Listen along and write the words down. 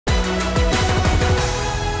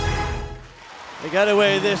They get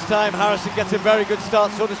away this time. Harrison gets a very good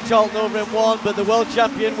start, so does Charlton over in 1, but the world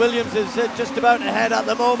champion Williams is just about ahead at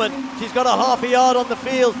the moment. She's got a half a yard on the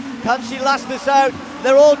field. Can she last this out?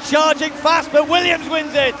 They're all charging fast, but Williams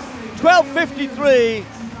wins it. 12:53.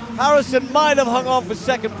 Harrison might have hung on for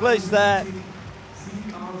second place there.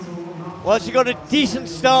 Well, she got a decent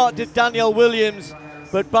start, did Danielle Williams,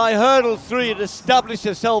 but by hurdle 3 it established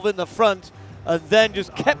herself in the front and then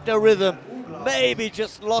just kept her rhythm. Maybe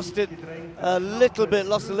just lost a little bit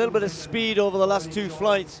of speed over the last 2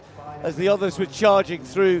 flights as the others were charging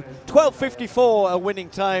through. 12:54 a winning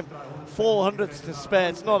time, 400ths to spare.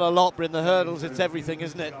 It's not a lot, but in the hurdles it's everything,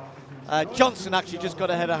 isn't it? Johnson actually just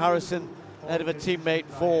got ahead of Harrison, ahead of a teammate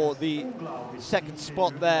for the second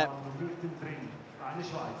spot there.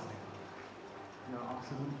 Ja,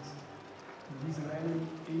 absolut. In diesem Rennen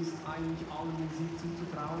ist eigentlich allen Sieg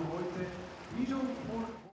zuzutrauen heute. Wie schon vor